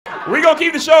We're going to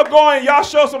keep the show going. Y'all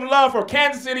show some love for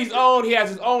Kansas City's own. He has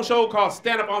his own show called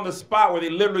Stand Up on the Spot, where they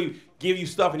literally give you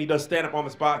stuff and he does stand up on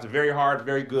the spot. It's very hard,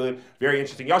 very good, very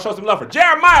interesting. Y'all show some love for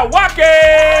Jeremiah Watkins!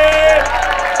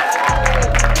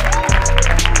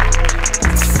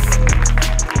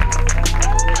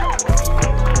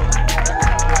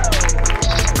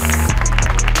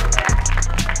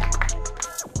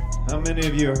 How many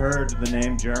of you heard the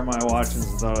name Jeremiah Watkins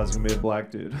and thought I was going to be a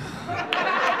black dude?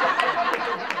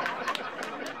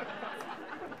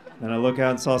 And I look out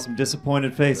and saw some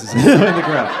disappointed faces in the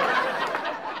crowd.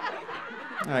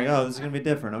 All right, oh, this is going to be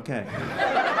different, okay.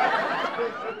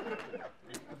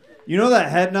 You know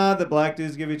that head nod that black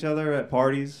dudes give each other at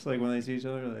parties? Like when they see each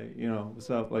other, like, you know,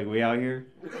 what's up, like we out here?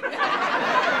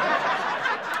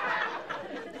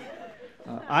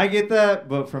 I get that,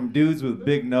 but from dudes with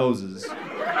big noses.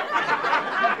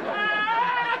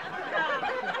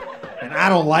 And I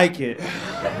don't like it.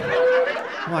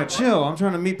 I'm like, chill, I'm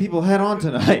trying to meet people head on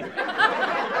tonight.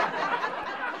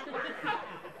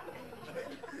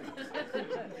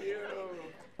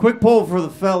 Quick poll for the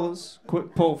fellas.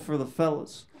 Quick poll for the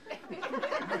fellas.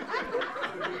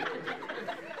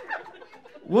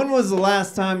 When was the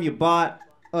last time you bought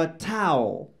a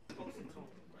towel?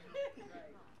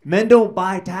 Men don't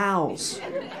buy towels.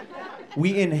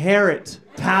 We inherit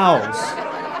towels.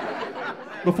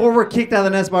 Before we're kicked out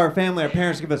of the nest by our family, our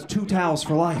parents give us 2 towels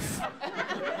for life.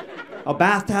 A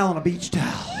bath towel and a beach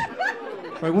towel.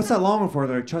 Like, what's that long one for?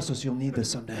 They're like, trust us, you'll need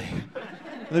this someday.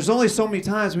 And there's only so many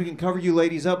times we can cover you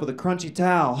ladies up with a crunchy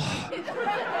towel.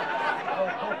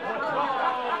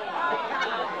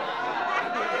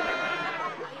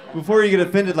 Before you get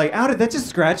offended, like, ow, did that just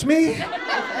scratch me?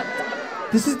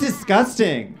 This is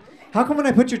disgusting. How come when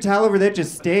I put your towel over there, it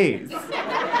just stays?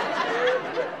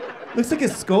 Looks like a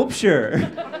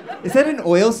sculpture. Is that an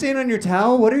oil stain on your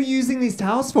towel? What are you using these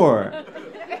towels for?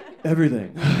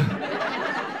 Everything.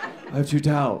 I have 2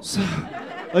 towels.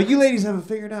 Like, you ladies have it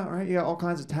figured out, right? You got all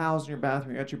kinds of towels in your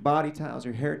bathroom. You got your body towels,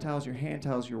 your hair towels, your hand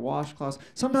towels, your washcloths.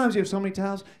 Sometimes you have so many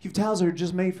towels, you have towels that are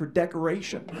just made for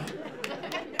decoration.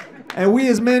 And we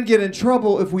as men get in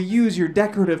trouble if we use your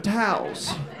decorative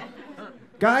towels.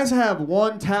 Guys have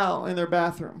 1 towel in their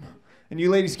bathroom, and you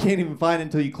ladies can't even find it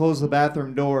until you close the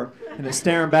bathroom door, and it's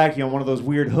staring back at you on one of those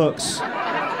weird hooks.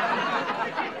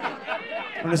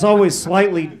 And it's always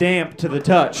slightly damp to the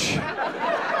touch.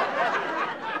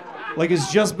 Like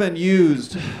it's just been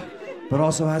used, but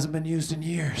also hasn't been used in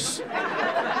years.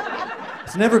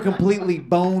 It's never completely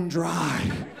bone dry.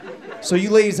 So you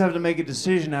ladies have to make a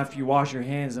decision after you wash your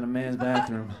hands in a man's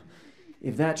bathroom.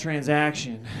 If that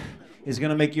transaction is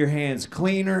gonna make your hands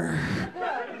cleaner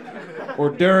or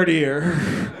dirtier,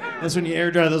 that's when you air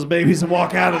dry those babies and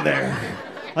walk out of there.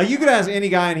 Like, you could ask any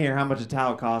guy in here how much a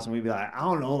towel costs, and we'd be like, I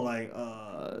don't know, like,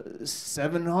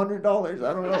 $700?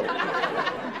 I don't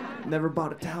know. Never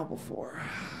bought a towel before.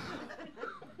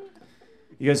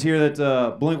 You guys hear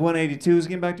that Blink-182 is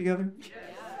getting back together?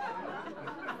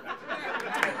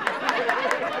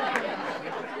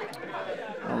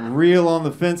 I'm real on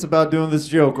the fence about doing this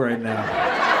joke right now.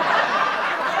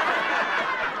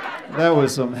 That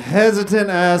was some hesitant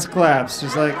ass claps.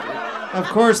 Just like, of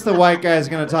course the white guy's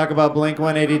gonna talk about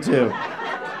Blink-182.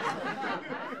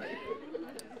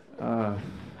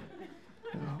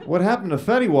 What happened to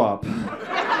Fetty Wap?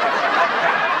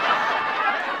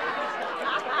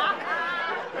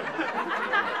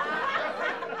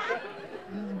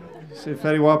 Say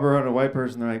Fetty Wap around a white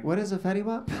person, they're like, what is a Fetty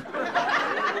Wap?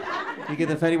 You get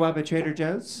the Fetty Wap at Trader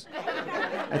Joe's?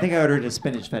 I think I ordered a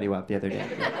spinach Fetty Wap the other day.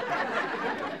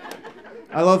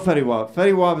 I love Fetty Wap.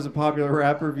 Fetty Wap is a popular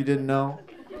rapper, if you didn't know.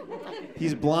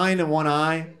 He's blind in one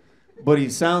eye, but he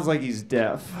sounds like he's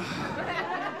deaf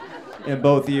in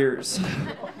both ears.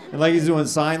 And like he's doing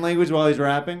sign language while he's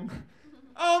rapping.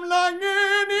 I'm like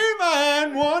any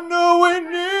man, wonder when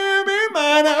you be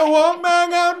mine. I walk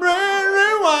back and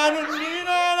rewind and need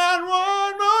that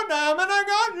one more time, and I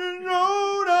got you know.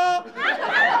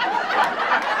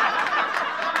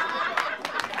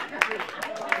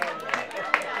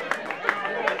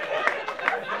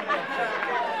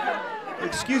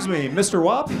 Excuse me, Mr.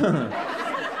 Wap?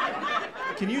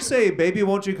 Can you say, baby,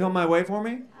 won't you come my way for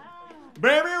me?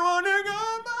 Baby, won't you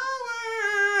come my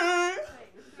way?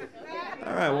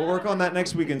 All right, we'll work on that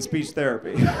next week in speech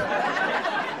therapy.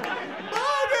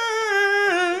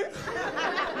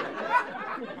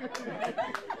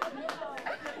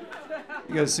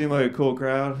 You guys seem like a cool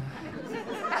crowd.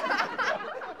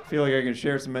 I feel like I can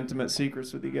share some intimate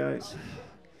secrets with you guys.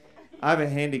 I have a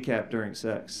handicap during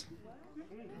sex.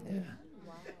 Yeah.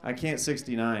 I can't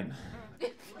 69.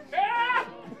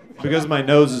 Because my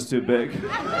nose is too big.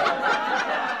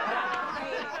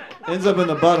 ends up in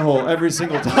the butthole every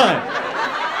single time.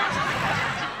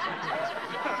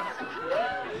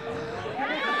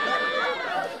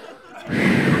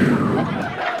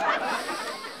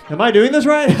 Am I doing this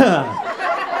right?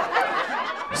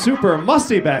 Super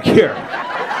musty back here.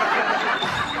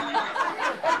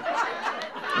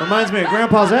 Reminds me of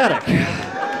Grandpa's attic.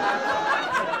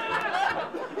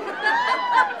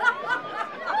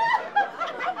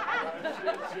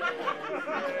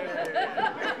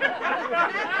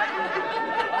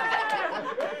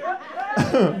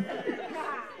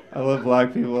 I love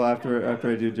black people. After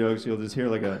I do jokes, you'll just hear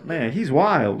like a, man, he's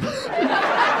wild.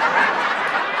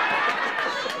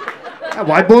 That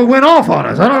white boy went off on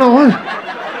us. I don't know what.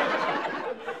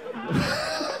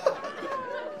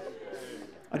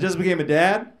 I just became a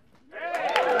dad.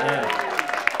 Yeah.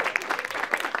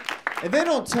 And they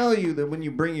don't tell you that when you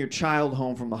bring your child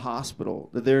home from the hospital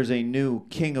that there's a new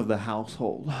king of the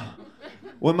household.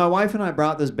 When my wife and I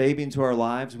brought this baby into our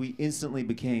lives, we instantly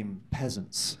became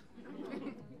peasants.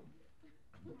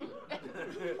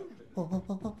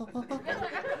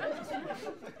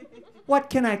 What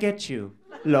can I get you,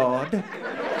 Lord?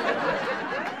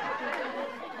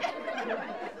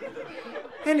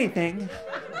 Anything.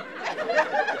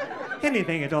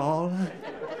 Anything at all.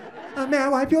 May I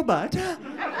wipe your butt?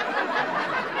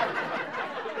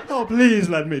 Oh, please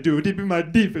let me do it. It'd be my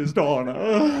deepest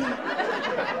honor.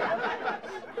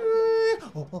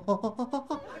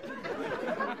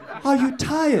 Are you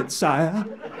tired, sire?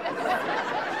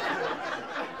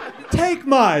 Take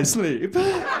my sleep.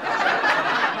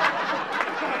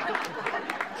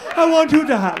 I want you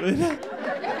to have it.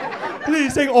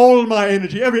 Please take all my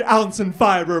energy, every ounce and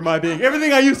fiber of my being,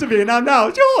 everything I used to be, and now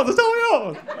it's yours, it's all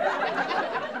yours.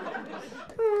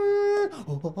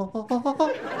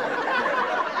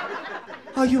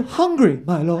 Are you hungry,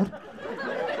 my lord?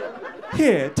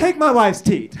 Here, take my wife's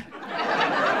teat.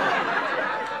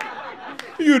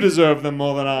 You deserve them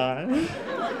more than I.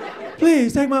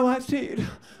 Please, take my wife's teat.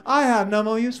 I have no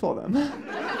more use for them.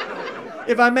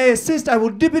 If I may assist, I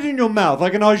will dip it in your mouth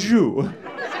like an au jus.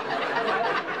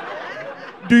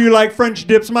 Do you like French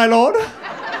dips, my lord?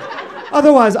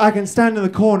 Otherwise, I can stand in the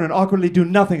corner and awkwardly do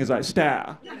nothing as I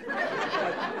stare.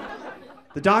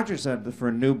 The doctor said that for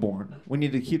a newborn, we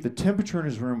need to keep the temperature in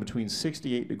his room between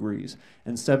 68 degrees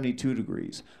and 72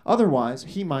 degrees. Otherwise,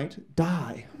 he might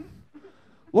die.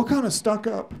 What kind of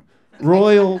stuck-up,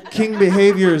 royal king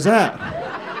behavior is that?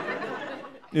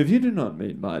 If you do not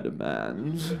meet my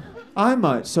demands, I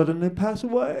might suddenly pass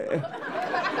away.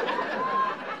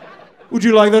 Would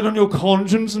you like that on your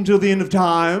conscience until the end of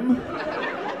time?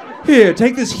 Here,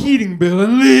 take this heating bill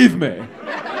and leave me.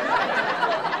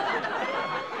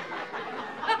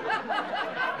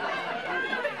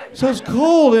 So it's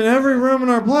cold in every room in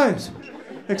our place,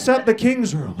 except the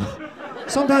king's room.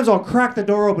 Sometimes I'll crack the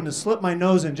door open to slip my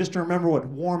nose in just to remember what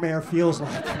warm air feels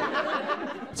like.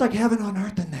 It's like heaven on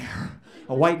earth in there.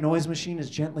 A white noise machine is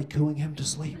gently cooing him to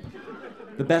sleep.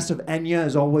 The best of Enya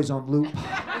is always on loop.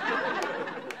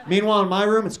 Meanwhile, in my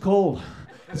room, it's cold.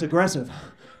 It's aggressive.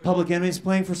 Public Enemy's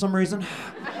playing for some reason.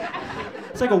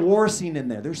 It's like a war scene in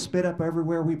there. There's spit up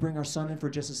everywhere. We bring our son in for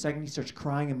just a second. He starts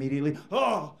crying immediately.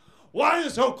 Oh, why is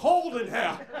it so cold in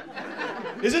here?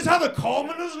 Is this how the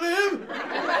commoners live?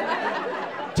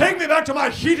 Take me back to my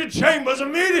heated chambers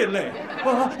immediately.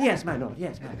 Oh, yes, my lord.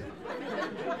 Yes, my lord.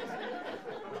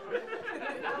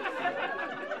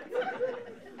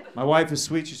 My wife is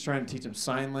sweet. She's trying to teach him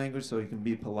sign language so he can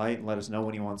be polite and let us know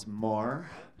when he wants more.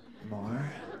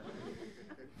 More.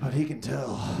 But he can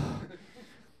tell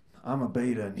I'm a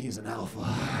beta and he's an alpha.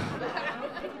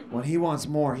 When he wants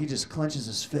more, he just clenches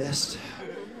his fist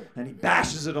and he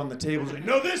bashes it on the table saying,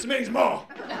 "No, this means more.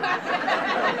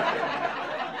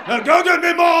 Now go get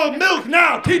me more milk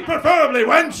now, teeth preferably,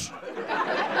 wench."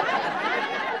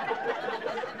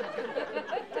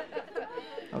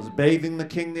 I was bathing the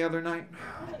king the other night.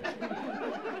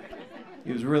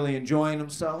 He was really enjoying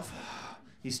himself.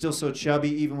 He's still so chubby,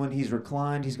 even when he's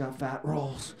reclined, he's got fat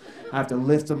rolls. I have to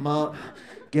lift him up,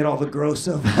 get all the gross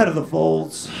stuff out of the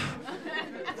folds.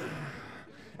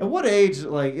 At what age,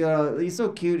 like, he's so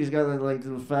cute, he's got like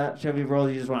the fat, chubby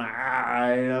rolls, you just want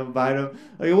to, bite him.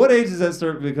 Like, at what age does that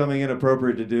start becoming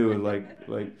inappropriate to do? Like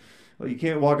you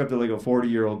can't walk up to like a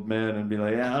 40-year-old man and be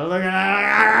like, yeah, look at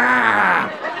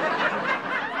that.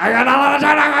 I got a lot of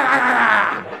time.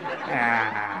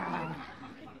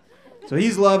 So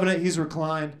he's loving it, he's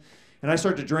reclined, and I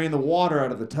start to drain the water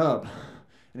out of the tub.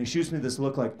 And he shoots me this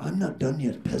look like, "I'm not done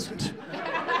yet, peasant."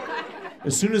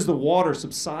 As soon as the water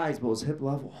subsides below his hip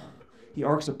level, he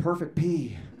arcs a perfect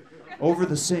P over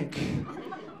the sink,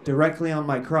 directly on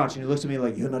my crotch, and he looks at me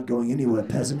like, "You're not going anywhere,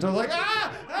 peasant." I'm like,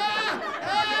 ah, ah,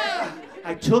 ah.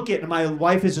 I took it, and my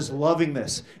wife is just loving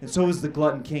this. And so is the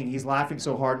glutton king. He's laughing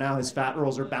so hard now, his fat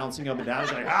rolls are bouncing up and down.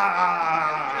 He's like,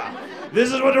 ah,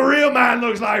 this is what the real man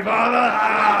looks like, father.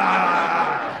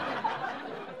 Ah.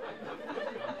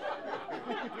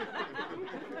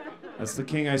 That's the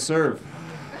king I serve.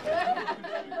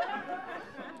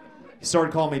 He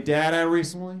started calling me Dada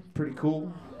recently. Pretty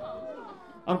cool.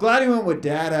 I'm glad he went with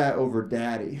Dada over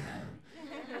Daddy.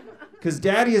 Because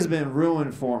Daddy has been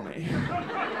ruined for me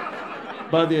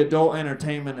by the adult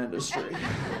entertainment industry.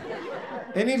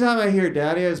 Anytime I hear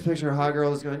Daddy, I just picture a hot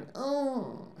girl that's going,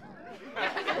 oh,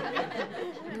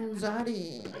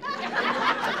 Daddy.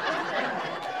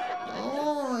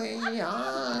 Oh,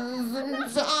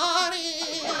 yes, Daddy.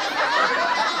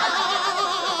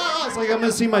 It's like I'm going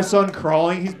to see my son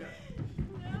crawling. He's,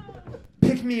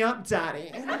 pick me up,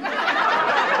 Daddy.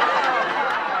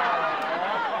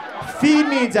 Feed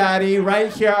me, Daddy,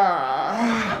 right here.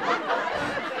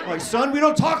 I'm like, son, we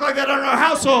don't talk like that in our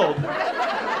household.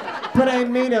 But I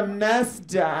made a mess,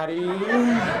 Daddy.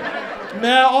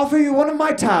 May I offer you one of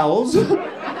my towels?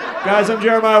 Guys, I'm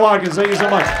Jeremiah Watkins. Thank you so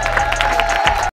much.